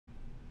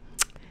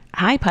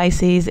Hi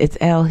Pisces, it's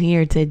Elle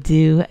here to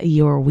do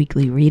your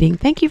weekly reading.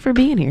 Thank you for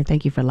being here.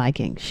 Thank you for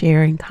liking,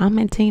 sharing,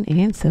 commenting,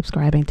 and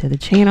subscribing to the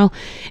channel.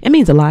 It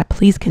means a lot.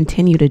 Please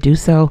continue to do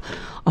so.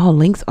 All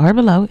links are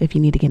below if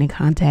you need to get in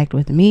contact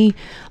with me.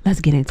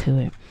 Let's get into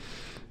it.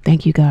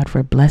 Thank you, God,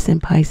 for blessing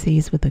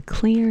Pisces with a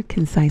clear,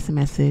 concise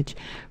message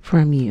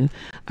from you.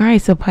 All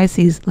right, so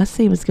Pisces, let's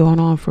see what's going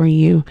on for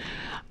you.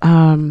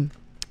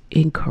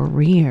 In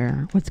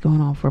career, what's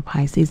going on for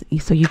Pisces?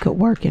 So you could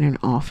work in an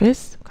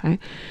office. Okay,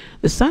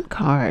 the Sun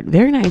card,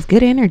 very nice,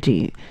 good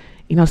energy,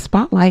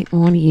 spotlight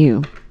on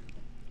you.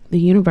 The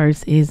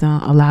universe is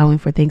allowing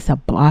for things to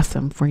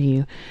blossom for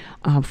you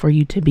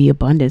to be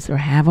abundance or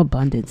have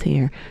abundance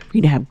here, for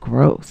you to have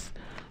growth.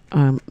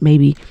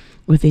 Maybe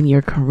within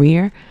your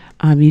career,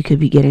 you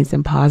could be getting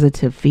some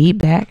positive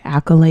feedback,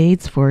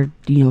 accolades for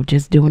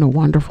just doing a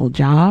wonderful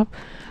job.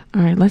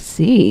 All right, let's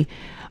see.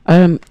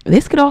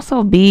 This could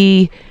also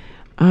be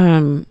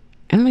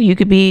I don't know, you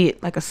could be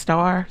like a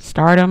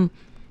stardom,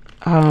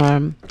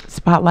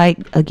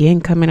 spotlight again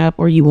coming up,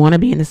 or you want to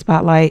be in the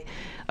spotlight.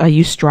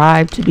 You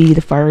strive to be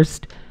the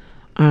first.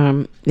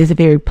 There's a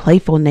very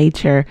playful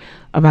nature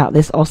about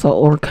this also,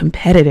 or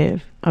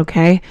competitive,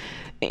 okay,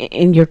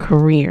 in your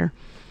career.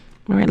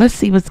 All right, let's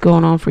see what's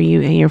going on for you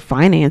in your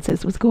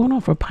finances. What's going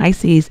on for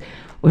Pisces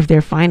with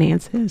their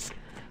finances?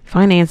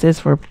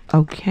 Finances for,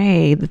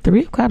 okay, the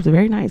Three of Cups are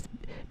very nice.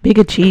 Big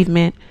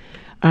achievement.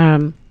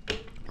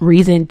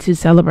 Reason to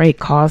celebrate,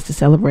 cause to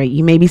celebrate.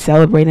 You may be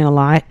celebrating a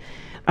lot.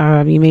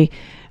 You may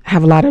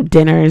have a lot of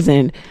dinners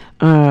and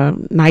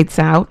nights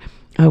out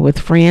with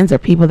friends or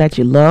people that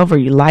you love or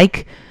you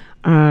like.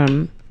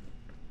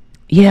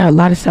 Yeah, a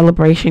lot of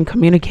celebration,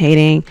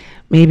 communicating,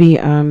 maybe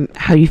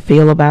how you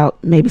feel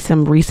about maybe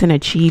some recent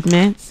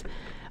achievements,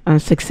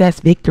 success,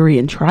 victory,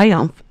 and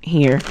triumph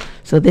here.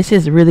 So this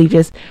is really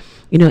just,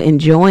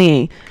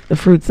 enjoying the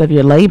fruits of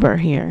your labor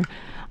here.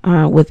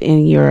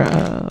 Within your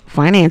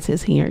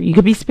finances here. You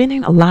could be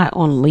spending a lot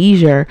on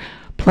leisure,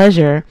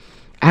 pleasure,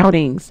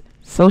 outings,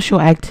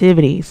 social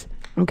activities.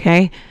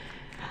 Okay.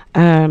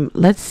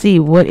 Let's see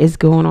what is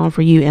going on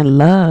for you in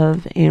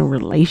love and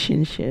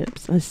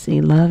relationships. Let's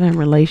see, love and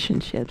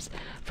relationships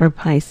for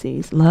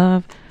Pisces.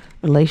 Love,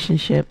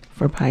 relationship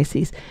for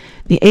Pisces.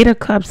 The Eight of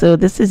Cups. So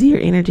this is your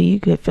energy. You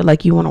could feel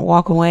like you want to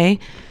walk away,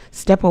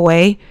 step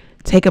away,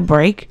 take a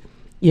break.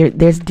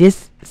 There's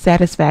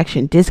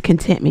dissatisfaction,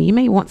 discontentment. You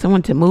may want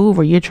someone to move,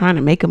 or you're trying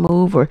to make a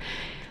move, or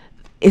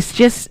it's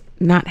just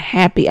not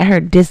happy. I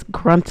heard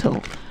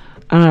disgruntled.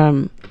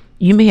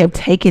 You may have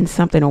taken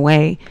something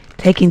away,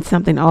 taking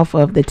something off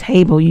of the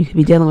table. You could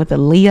be dealing with a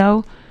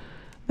Leo,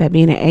 that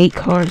being an 8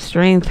 card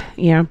strength.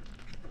 Yeah.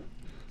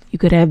 You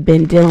could have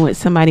been dealing with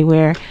somebody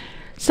where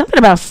something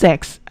about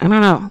sex. I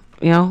don't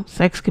know.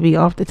 Sex could be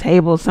off the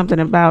table. Something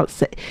about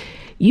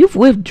you've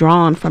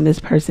withdrawn from this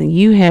person.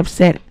 You have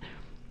set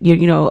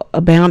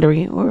a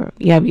boundary, or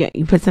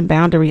you put some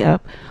boundary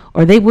up,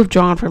 or they've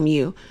withdrawn from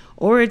you,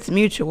 or it's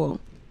mutual.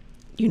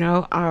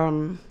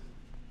 There's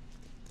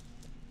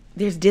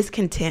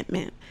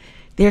discontentment.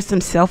 There's some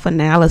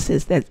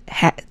self-analysis that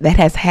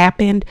has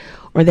happened,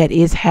 or that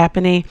is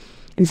happening,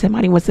 and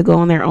somebody wants to go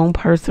on their own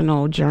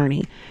personal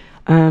journey.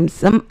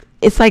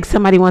 It's like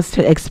somebody wants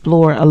to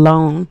explore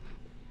alone,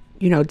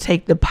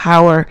 take the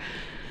power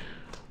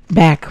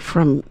back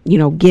from,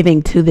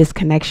 giving to this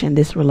connection,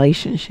 this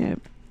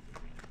relationship.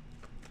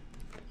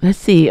 Let's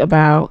see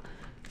about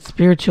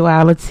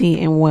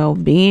spirituality and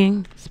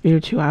well-being.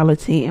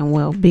 Spirituality and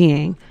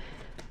well-being.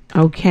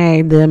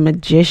 Okay, the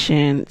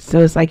Magician. So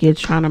it's like you're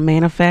trying to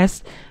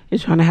manifest. You're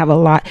trying to have a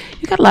lot.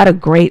 You got a lot of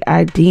great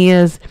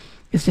ideas.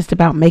 It's just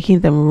about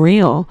making them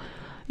real.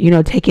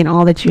 Taking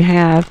all that you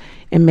have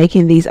and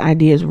making these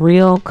ideas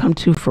real, come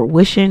to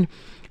fruition.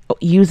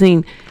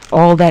 Using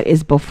all that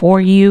is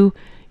before you.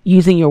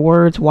 Using your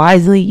words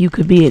wisely. You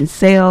could be in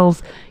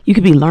sales. You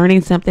could be learning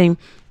something.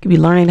 You could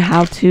be learning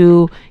how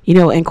to,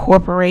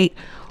 incorporate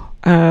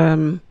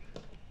a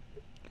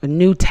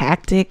new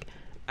tactic.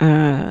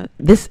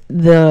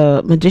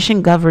 The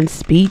Magician governs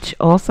speech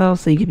also.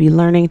 So you could be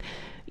learning,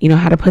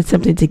 how to put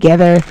something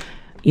together,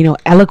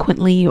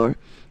 eloquently, or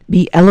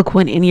be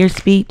eloquent in your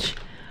speech.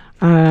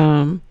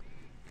 You're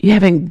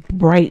having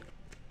bright,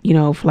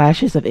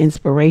 flashes of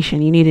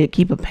inspiration. You need to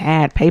keep a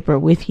pad, paper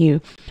with you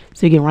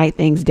so you can write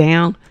things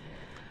down.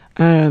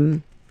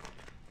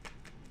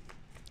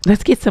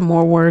 Let's get some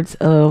more words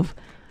of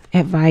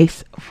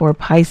advice for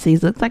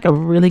Pisces. Looks like a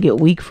really good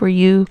week for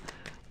you.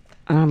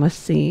 Let's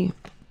see.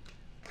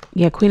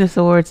 Yeah, Queen of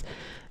Swords,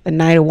 the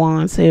Knight of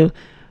Wands. So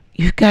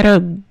you've got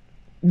to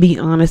be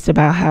honest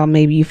about how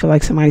maybe you feel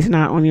like somebody's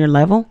not on your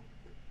level.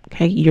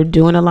 Okay, you're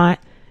doing a lot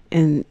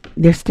and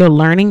they're still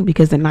learning,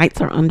 because the Knights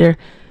are under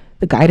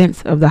the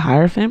guidance of the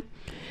Hierophant.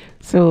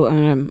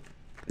 So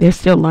they're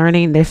still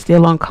learning. They're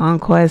still on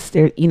conquest.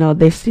 They're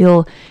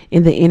still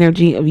in the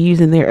energy of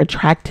using their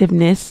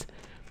attractiveness,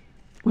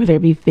 whether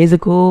it be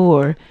physical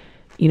or,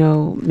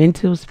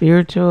 mental,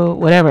 spiritual,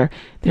 whatever,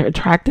 their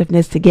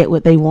attractiveness to get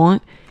what they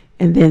want.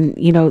 And then,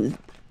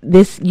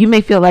 you may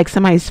feel like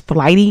somebody's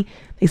flighty.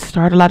 They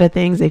start a lot of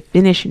things. They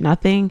finish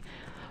nothing.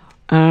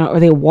 or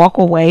they walk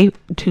away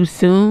too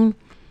soon.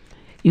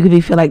 You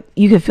could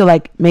feel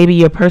like maybe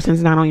your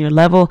person's not on your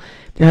level.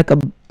 They're like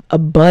a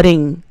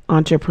budding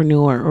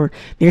entrepreneur, or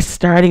they're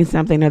starting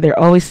something, or they're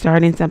always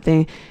starting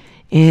something,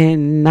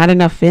 and not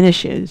enough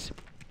finishes,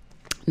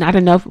 not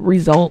enough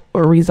result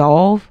or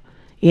resolve.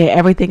 Yeah,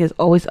 everything is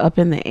always up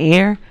in the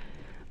air.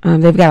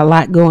 They've got a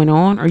lot going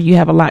on, or you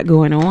have a lot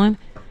going on.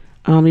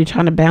 You're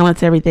trying to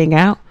balance everything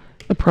out,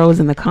 the pros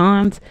and the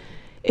cons.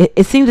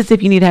 It seems as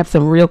if you need to have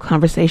some real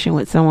conversation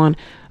with someone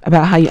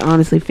about how you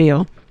honestly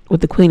feel,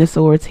 with the Queen of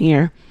Swords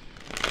here.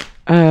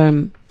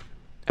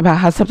 About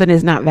how something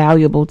is not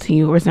valuable to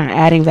you, or it's not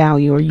adding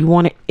value, or you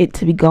want it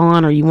to be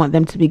gone, or you want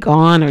them to be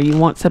gone, or you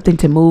want something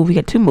to move. You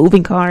got 2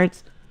 moving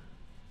cards.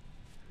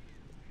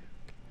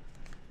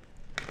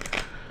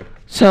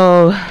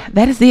 So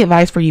that is the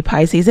advice for you,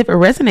 Pisces. If it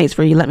resonates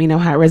for you, let me know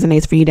how it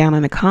resonates for you down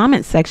in the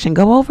comments section.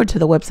 Go over to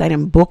the website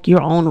and book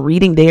your own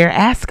reading there.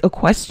 Ask a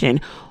question,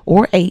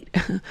 or 8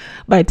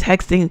 by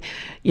texting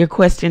your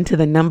question to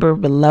the number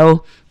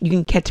below. You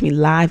can catch me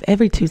live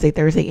every Tuesday,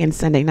 Thursday, and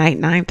Sunday night,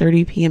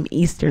 9:30 p.m.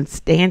 Eastern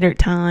Standard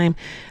Time.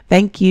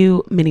 Thank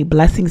you. Many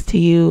blessings to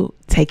you.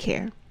 Take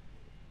care.